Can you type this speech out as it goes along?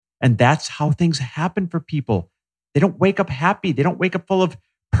And that's how things happen for people. They don't wake up happy. They don't wake up full of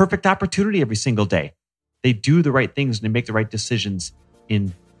perfect opportunity every single day. They do the right things and they make the right decisions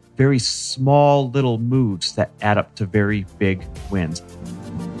in very small little moves that add up to very big wins.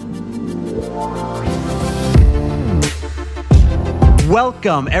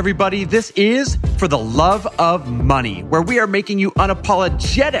 Welcome, everybody. This is For the Love of Money, where we are making you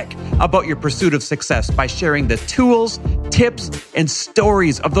unapologetic about your pursuit of success by sharing the tools, tips, and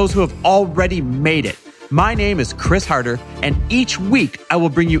stories of those who have already made it. My name is Chris Harder, and each week I will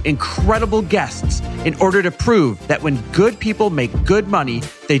bring you incredible guests in order to prove that when good people make good money,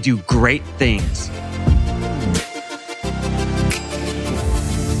 they do great things.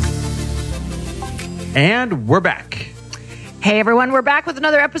 And we're back. Hey everyone, we're back with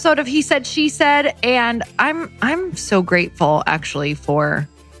another episode of He Said, She Said, and I'm so grateful actually for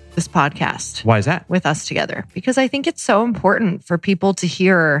this podcast. Why is that? With us together, because I think it's so important for people to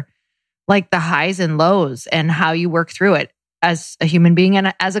hear like the highs and lows and how you work through it as a human being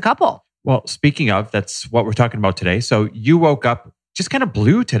and as a couple. Well, speaking of, that's what we're talking about today. So you woke up just kind of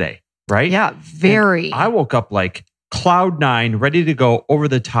blue today, right? Yeah, very. And I woke up like cloud nine, ready to go over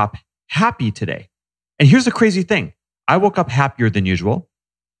the top, happy today. And here's the crazy thing. I woke up happier than usual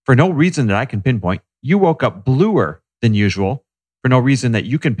for no reason that I can pinpoint. You woke up bluer than usual for no reason that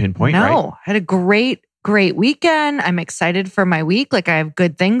you can pinpoint, right? No, I had a great weekend. I'm excited for my week. Like I have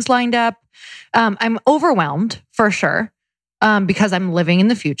good things lined up. I'm overwhelmed for sure because I'm living in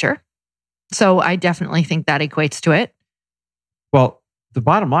the future. So I definitely think that equates to it. Well, the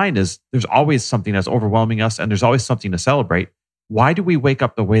bottom line is there's always something that's overwhelming us and there's always something to celebrate. Why do we wake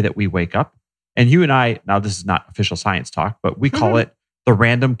up the way that we wake up? And you and I, now this is not official science talk, but we call it the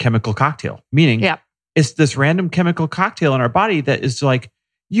random chemical cocktail, meaning it's this random chemical cocktail in our body that is like,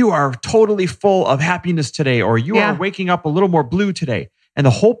 you are totally full of happiness today, or you are waking up a little more blue today. And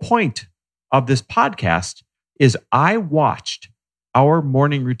the whole point of this podcast is I watched our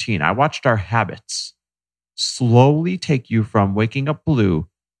morning routine. I watched our habits slowly take you from waking up blue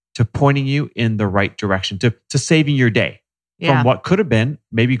to pointing you in the right direction, to saving your day. From what could have been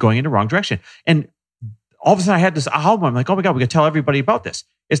maybe going in the wrong direction. And all of a sudden I had this aha moment. I'm like, oh my God, we got to tell everybody about this.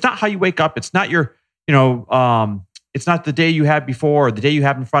 It's not how you wake up. It's not your, it's not the day you had before or the day you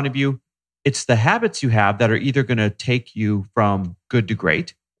have in front of you. It's the habits you have that are either going to take you from good to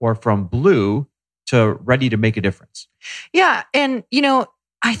great or from blue to ready to make a difference. Yeah. And,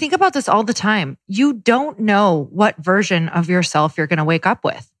 I think about this all the time. You don't know what version of yourself you're going to wake up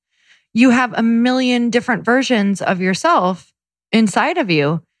with. You have a million different versions of yourself inside of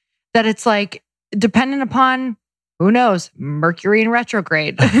you that it's like dependent upon, who knows, Mercury in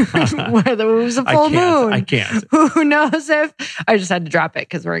retrograde, whether it was a full moon. I can't. Who knows if, I just had to drop it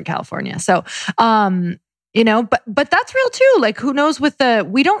because we're in California. So, but that's real too. Like who knows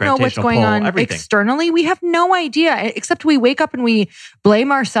we don't know what's going on externally. We have no idea, except we wake up and we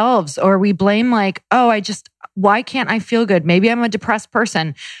blame ourselves or we blame like, why can't I feel good? Maybe I'm a depressed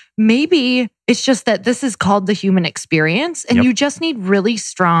person. Maybe it's just that this is called the human experience and you just need really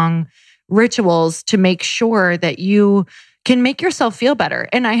strong rituals to make sure that you can make yourself feel better.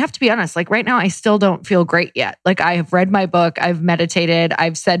 And I have to be honest, like right now, I still don't feel great yet. Like I have read my book, I've meditated,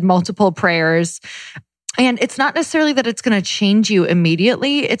 I've said multiple prayers. And it's not necessarily that it's going to change you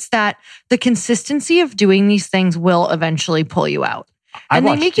immediately. It's that the consistency of doing these things will eventually pull you out. And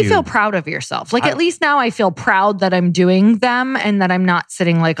they make you feel proud of yourself. Like at least now I feel proud that I'm doing them and that I'm not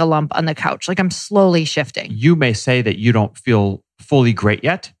sitting like a lump on the couch. Like I'm slowly shifting. You may say that you don't feel fully great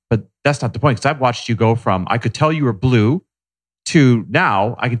yet, but that's not the point. Because I've watched you go from, I could tell you were blue to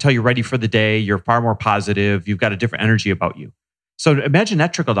now I can tell you're ready for the day. You're far more positive. You've got a different energy about you. So imagine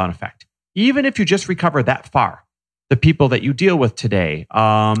that trickle down effect. Even if you just recover that far, the people that you deal with today,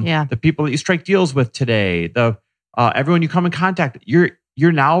 the people that you strike deals with today, everyone you come in contact, you're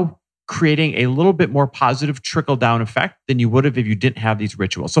now creating a little bit more positive trickle down effect than you would have if you didn't have these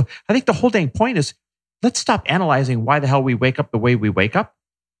rituals. So I think the whole dang point is let's stop analyzing why the hell we wake up the way we wake up.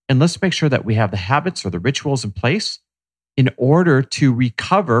 And let's make sure that we have the habits or the rituals in place in order to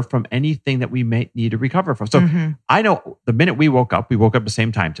recover from anything that we may need to recover from. So I know the minute we woke up the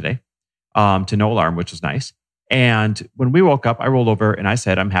same time today to no alarm, which was nice. And when we woke up, I rolled over and I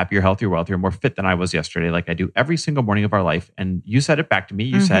said, I'm happier, healthier, wealthier, more fit than I was yesterday, like I do every single morning of our life. And you said it back to me.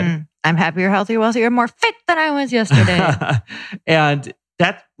 You said, I'm happier, healthier, wealthier, more fit than I was yesterday. And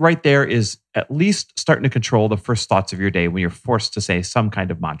that right there is at least starting to control the first thoughts of your day when you're forced to say some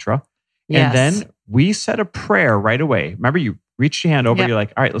kind of mantra. Yes. And then we said a prayer right away. Remember, you reached your hand over, you're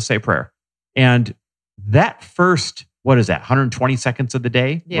like, all right, let's say a prayer. And that first, 120 seconds of the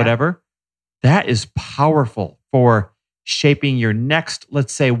day, whatever, that is powerful for shaping your next,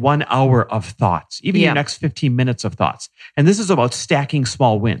 let's say, 1 hour of thoughts, even your next 15 minutes of thoughts. And this is about stacking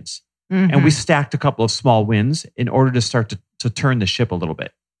small wins. Mm-hmm. And we stacked a couple of small wins in order to start to turn the ship a little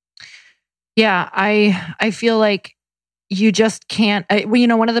bit. Yeah, I feel like you just can't,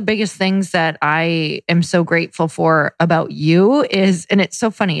 one of the biggest things that I am so grateful for about you is, and it's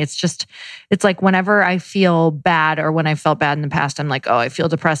so funny, it's like whenever I feel bad or when I felt bad in the past, I'm like, oh, I feel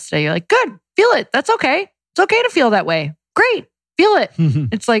depressed today. You're like, good, feel it. That's okay. It's okay to feel that way. Great, feel it.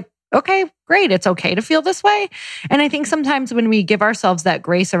 It's like, okay, great. It's okay to feel this way. And I think sometimes when we give ourselves that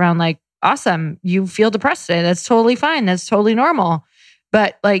grace around like, awesome, you feel depressed today. That's totally fine. That's totally normal.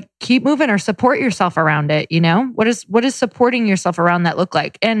 But like keep moving or support yourself around it, What is supporting yourself around that look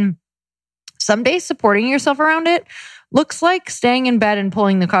like? And some days supporting yourself around it looks like staying in bed and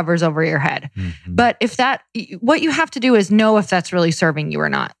pulling the covers over your head. Mm-hmm. But what you have to do is know if that's really serving you or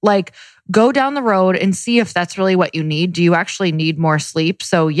not. Like go down the road and see if that's really what you need. Do you actually need more sleep?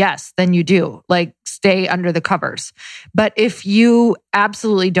 So yes, then you do. Like stay under the covers. But if you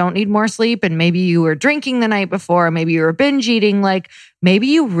absolutely don't need more sleep and maybe you were drinking the night before, maybe you were binge eating, like maybe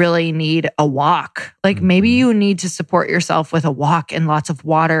you really need a walk. Like maybe you need to support yourself with a walk and lots of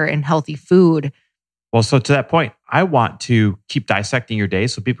water and healthy food. Well, so to that point, I want to keep dissecting your day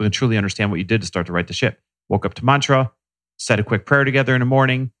so people can truly understand what you did to start to right the ship. Woke up to mantra, said a quick prayer together in the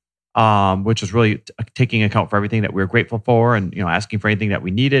morning, which was really taking account for everything that we were grateful for and asking for anything that we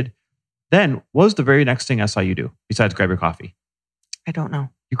needed. Then what was the very next thing I saw you do besides grab your coffee? I don't know.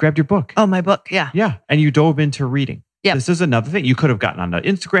 You grabbed your book. Oh, my book. Yeah. Yeah. And you dove into reading. Yeah. This is another thing. You could have gotten on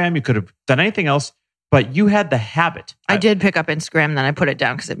Instagram. You could have done anything else, but you had the habit. I did pick up Instagram, then I put it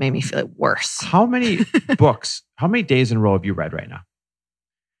down because it made me feel worse. How many books, how many days in a row have you read right now?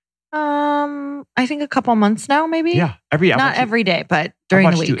 I think a couple months now, maybe. Yeah. Not every day, but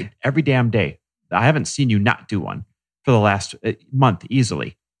during the week. Every damn day. I haven't seen you not do one for the last month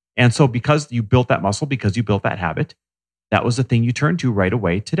easily. And so because you built that muscle, because you built that habit, that was the thing you turned to right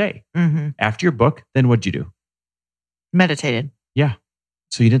away today. Mm-hmm. After your book, then what'd you do? Meditated. Yeah.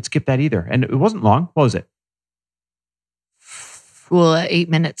 So you didn't skip that either. And it wasn't long. What was it? Well, 8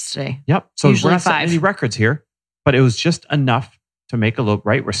 minutes today. Yep. So usually we're not 5. setting any records here, but it was just enough to make a look,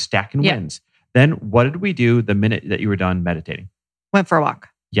 right? We're stacking wins. Then what did we do the minute that you were done meditating? Went for a walk.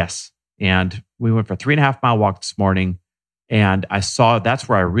 Yes. And we went for a 3.5 mile walk this morning. And I saw that's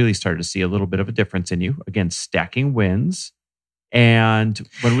where I really started to see a little bit of a difference in you. Again, stacking wins. And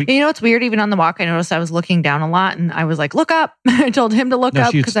when we... You know what's weird? Even on the walk, I noticed I was looking down a lot and I was like, look up. I told him to look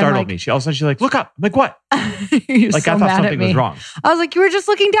up. She startled me. All of a sudden she's like, look up. I'm like, what? Like so I thought something was wrong. I was like, you were just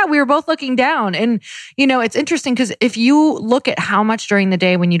looking down. We were both looking down. And, it's interesting because if you look at how much during the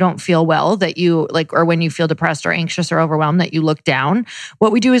day when you don't feel well that you like, or when you feel depressed or anxious or overwhelmed that you look down,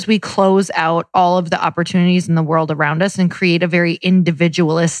 what we do is we close out all of the opportunities in the world around us and create a very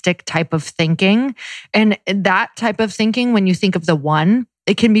individualistic type of thinking. And that type of thinking, when you think of the one,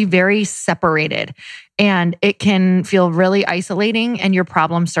 it can be very separated and it can feel really isolating and your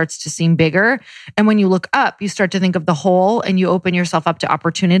problem starts to seem bigger. And when you look up, you start to think of the whole and you open yourself up to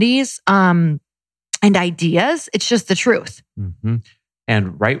opportunities and ideas. It's just the truth. Mm-hmm.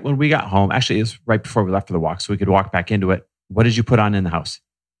 And right when we got home, actually it was right before we left for the walk so we could walk back into it. What did you put on in the house?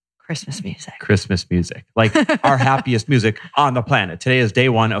 Christmas music. Christmas music. Like our happiest music on the planet. Today is day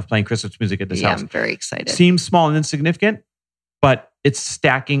 1 of playing Christmas music at this house. I'm very excited. Seems small and insignificant, but it's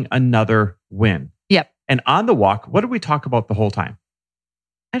stacking another win. Yep. And on the walk, what did we talk about the whole time?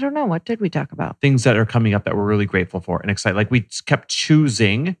 I don't know. What did we talk about? Things that are coming up that we're really grateful for and excited. Like we kept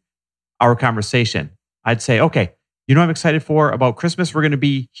choosing our conversation. I'd say, okay, I'm excited for about Christmas, we're going to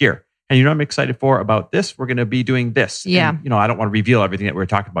be here. And I'm excited for about this, we're going to be doing this. Yeah. And, I don't want to reveal everything that we're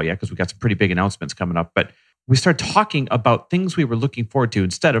talking about yet because we got some pretty big announcements coming up. But we started talking about things we were looking forward to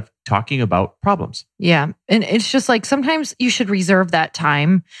instead of talking about problems. Yeah. And it's just like sometimes you should reserve that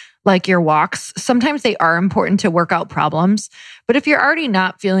time, like your walks. Sometimes they are important to work out problems. But if you're already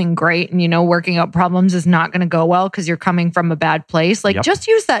not feeling great and working out problems is not going to go well because you're coming from a bad place, like just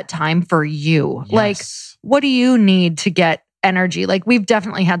use that time for you. Yes. Like, what do you need to get energy? Like we've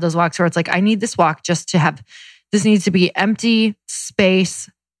definitely had those walks where it's like, I need this walk just to have, this needs to be empty space,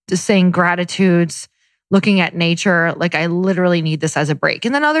 just saying gratitudes, looking at nature. Like I literally need this as a break.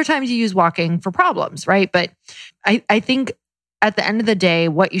 And then other times you use walking for problems, right? But I think at the end of the day,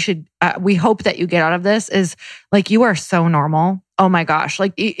 what you should, we hope that you get out of this is like, you are so normal. Oh my gosh.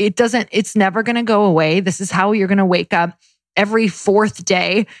 Like it's never going to go away. This is how you're going to wake up every 4th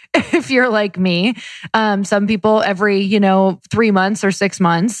day. If you're like me, some people every, 3 months or 6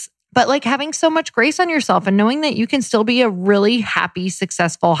 months. But like having so much grace on yourself and knowing that you can still be a really happy,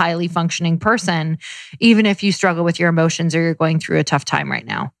 successful, highly functioning person, even if you struggle with your emotions or you're going through a tough time right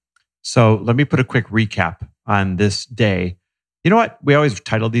now. So let me put a quick recap on this day. You know what? We always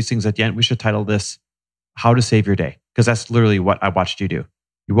title these things at the end. We should title this How to Save Your Day, because that's literally what I watched you do.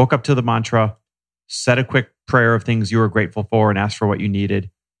 You woke up to the mantra, said a quick prayer of things you were grateful for and asked for what you needed.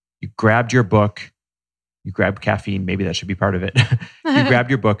 You grabbed your book. You grabbed caffeine. Maybe that should be part of it. You grabbed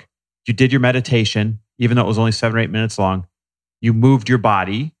your book. You did your meditation, even though it was only 7 or 8 minutes long. You moved your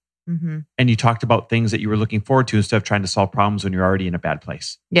body and you talked about things that you were looking forward to instead of trying to solve problems when you're already in a bad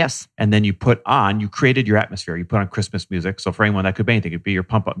place. Yes. And then you created your atmosphere. You put on Christmas music. So for anyone, that could be anything. It could be your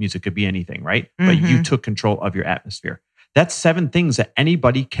pump up music, could be anything, right? But you took control of your atmosphere. That's 7 things that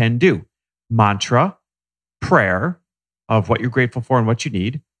anybody can do. Mantra, prayer of what you're grateful for and what you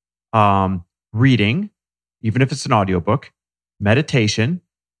need, reading, even if it's an audiobook, meditation,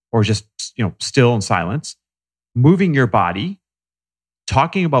 or just, still in silence, moving your body,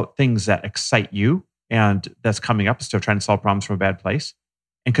 talking about things that excite you and that's coming up, still trying to solve problems from a bad place,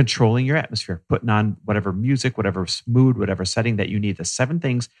 and controlling your atmosphere, putting on whatever music, whatever mood, whatever setting that you need. The 7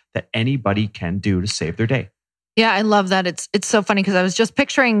 things that anybody can do to save their day. Yeah, I love that. It's so funny because I was just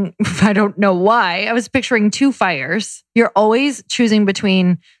picturing, I don't know why, I was picturing 2 fires. You're always choosing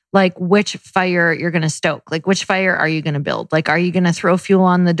between like which fire you're going to stoke. Like which fire are you going to build? Like, are you going to throw fuel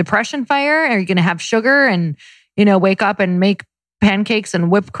on the depression fire? Are you going to have sugar and, wake up and make pancakes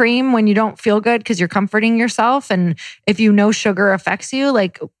and whipped cream when you don't feel good because you're comforting yourself? And if you know sugar affects you,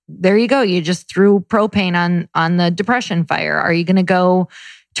 like there you go. You just threw propane on the depression fire. Are you going to go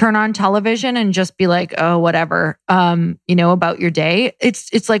turn on television and just be like, oh, whatever, about your day?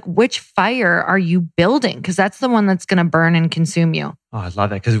 It's like, which fire are you building? Because that's the one that's going to burn and consume you. Oh, I love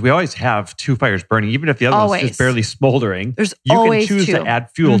that. Because we always have 2 fires burning, even if the other one's just barely smoldering. You can choose to add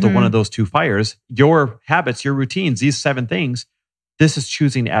fuel to one of those 2 fires. Your habits, your routines, these 7 things, this is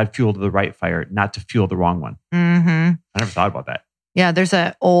choosing to add fuel to the right fire, not to fuel the wrong one. I never thought about that. Yeah, there's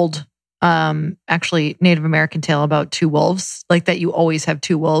an old actually Native American tale about 2 wolves, like that you always have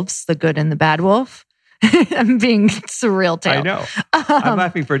 2 wolves, the good and the bad wolf. I'm being surreal tale. I know. I'm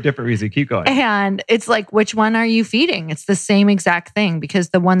laughing for a different reason. Keep going. And it's like, which one are you feeding? It's the same exact thing because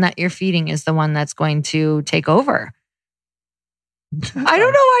the one that you're feeding is the one that's going to take over. I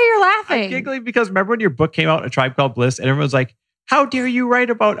don't know why you're laughing. I'm giggling because remember when your book came out, A Tribe Called Bliss, and everyone's like, how dare you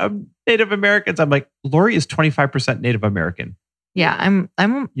write about Native Americans? I'm like, Lori is 25% Native American. Yeah, I'm.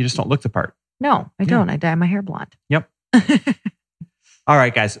 You just don't look the part. No, I don't. I dye my hair blonde. Yep. All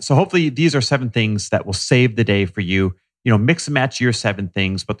right, guys. So hopefully these are 7 things that will save the day for you. Mix and match your 7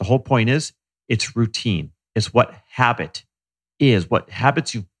 things. But the whole point is it's routine. It's what habit is, what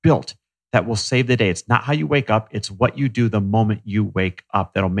habits you've built that will save the day. It's not how you wake up. It's what you do the moment you wake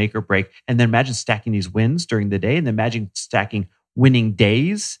up that'll make or break. And then imagine stacking these wins during the day and then imagine stacking winning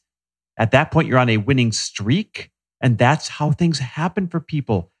days. At that point, you're on a winning streak. And that's how things happen for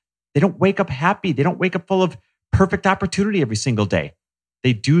people. They don't wake up happy. They don't wake up full of perfect opportunity every single day.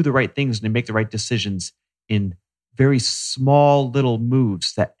 They do the right things and they make the right decisions in very small little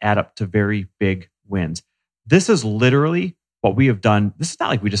moves that add up to very big wins. This is literally what we have done. This is not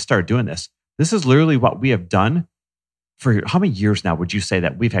like we just started doing this. This is literally what we have done for how many years now would you say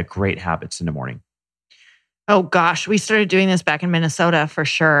that we've had great habits in the morning? Oh gosh, we started doing this back in Minnesota for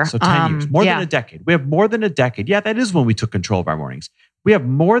sure. So 10 years, more than a decade. We have more than a decade. Yeah, that is when we took control of our mornings. We have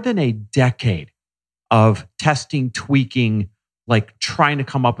more than a decade of testing, tweaking, like trying to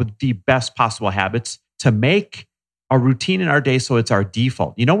come up with the best possible habits to make a routine in our day so it's our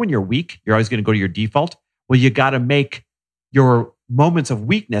default. When you're weak, you're always going to go to your default. Well, you got to make your moments of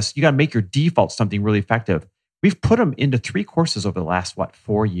weakness, you got to make your default something really effective. We've put them into 3 courses over the last,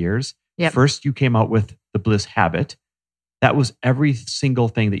 4 years. Yep. First, you came out with the Bliss Habit. That was every single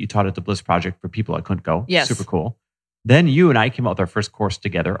thing that you taught at the Bliss Project for people that couldn't go. Yes. Super cool. Then you and I came out with our first course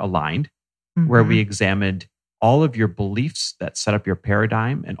together, Aligned, where we examined all of your beliefs that set up your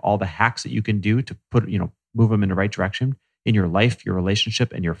paradigm and all the hacks that you can do to put, move them in the right direction in your life, your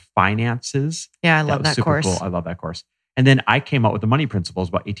relationship, and your finances. Yeah, I love that course. Cool. I love that course. And then I came out with the Money Principles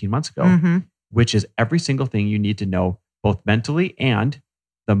about 18 months ago, which is every single thing you need to know, both mentally and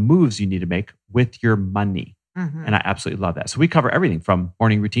the moves you need to make with your money. And I absolutely love that. So we cover everything from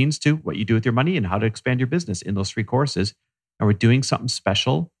morning routines to what you do with your money and how to expand your business in those 3 courses. And we're doing something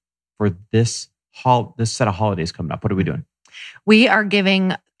special for this set of holidays coming up. What are we doing? We are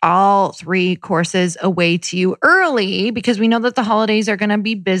giving all 3 courses away to you early because we know that the holidays are going to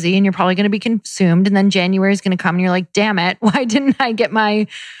be busy and you're probably going to be consumed. And then January is going to come and you're like, damn it, why didn't I get my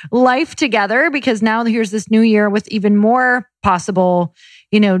life together? Because now here's this new year with even more possible,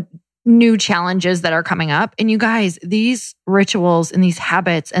 new challenges that are coming up. And you guys, these rituals and these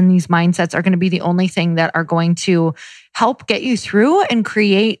habits and these mindsets are going to be the only thing that are going to help get you through and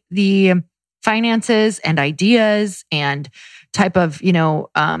create the finances and ideas and type of,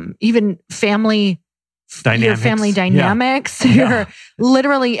 even family dynamics. Your family dynamics, your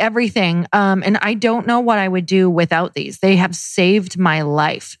literally everything. And I don't know what I would do without these. They have saved my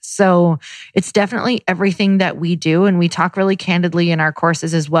life. So it's definitely everything that we do. And we talk really candidly in our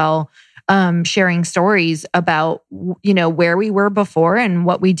courses as well, sharing stories about, where we were before and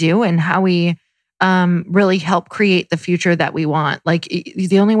what we do and how we really help create the future that we want. Like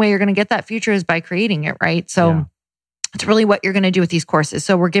the only way you're going to get that future is by creating it, right? So it's really what you're going to do with these courses.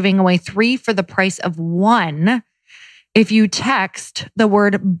 So we're giving away 3 for the price of 1 if you text the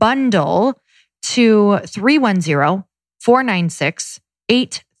word bundle to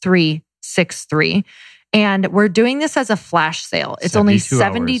 310-496-8363. And we're doing this as a flash sale. It's only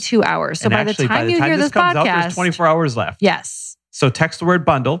 72 hours. So by the time you hear this podcast, there's 24 hours left. Yes. So text the word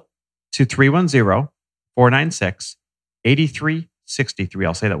bundle to 310-496-8363.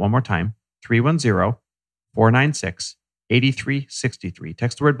 I'll say that one more time. 310-496-8363.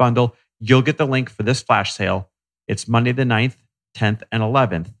 Text the word bundle. You'll get the link for this flash sale. It's Monday the 9th, 10th, and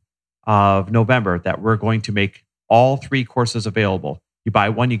 11th of November that we're going to make all 3 courses available. You buy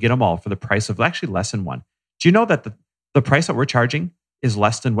one, you get them all for the price of actually less than one. Do you know that the price that we're charging is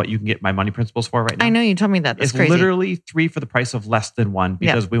less than what you can get My Money Principles for right now? I know, you told me that. That's it's crazy. Literally 3 for the price of less than one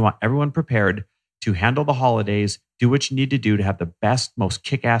because we want everyone prepared to handle the holidays, do what you need to do to have the best, most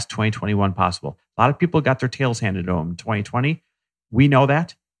kick-ass 2021 possible. A lot of people got their tails handed to them in 2020. We know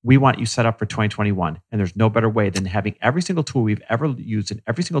that. We want you set up for 2021. And there's no better way than having every single tool we've ever used and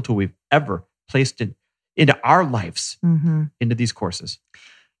every single tool we've ever placed into our lives, into these courses.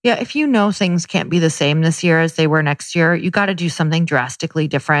 Yeah, if you know things can't be the same this year as they were next year, you got to do something drastically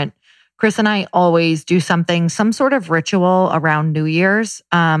different. Chris and I always do some sort of ritual around New Year's.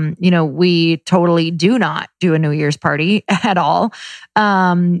 We totally do not do a New Year's party at all.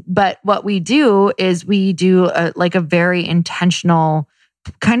 But what we do is we do a very intentional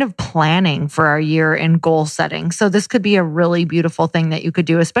kind of planning for our year and goal setting. So this could be a really beautiful thing that you could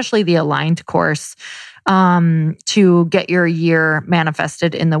do, especially the Aligned course, to get your year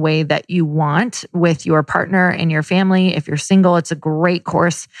manifested in the way that you want with your partner and your family. If you're single, it's a great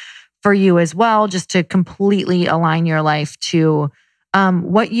course for you as well, just to completely align your life to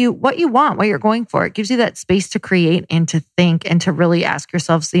what you want, what you're going for. It gives you that space to create and to think and to really ask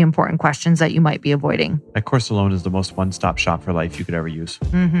yourselves the important questions that you might be avoiding. That course alone is the most one-stop shop for life you could ever use.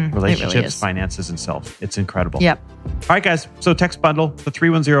 Relationships, really finances, and self. It's incredible. Yep. All right, guys. So text bundle to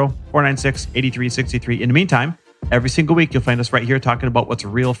 310-496-8363. In the meantime, every single week, you'll find us right here talking about what's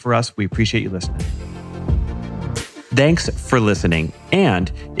real for us. We appreciate you listening. Thanks for listening. And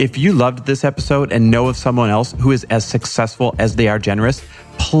if you loved this episode and know of someone else who is as successful as they are generous,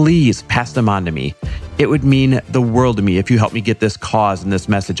 please pass them on to me. It would mean the world to me if you help me get this cause and this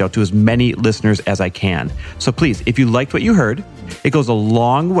message out to as many listeners as I can. So please, if you liked what you heard, it goes a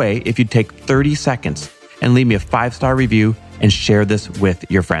long way if you take 30 seconds and leave me a 5-star review and share this with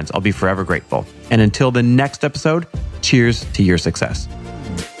your friends. I'll be forever grateful. And until the next episode, cheers to your success.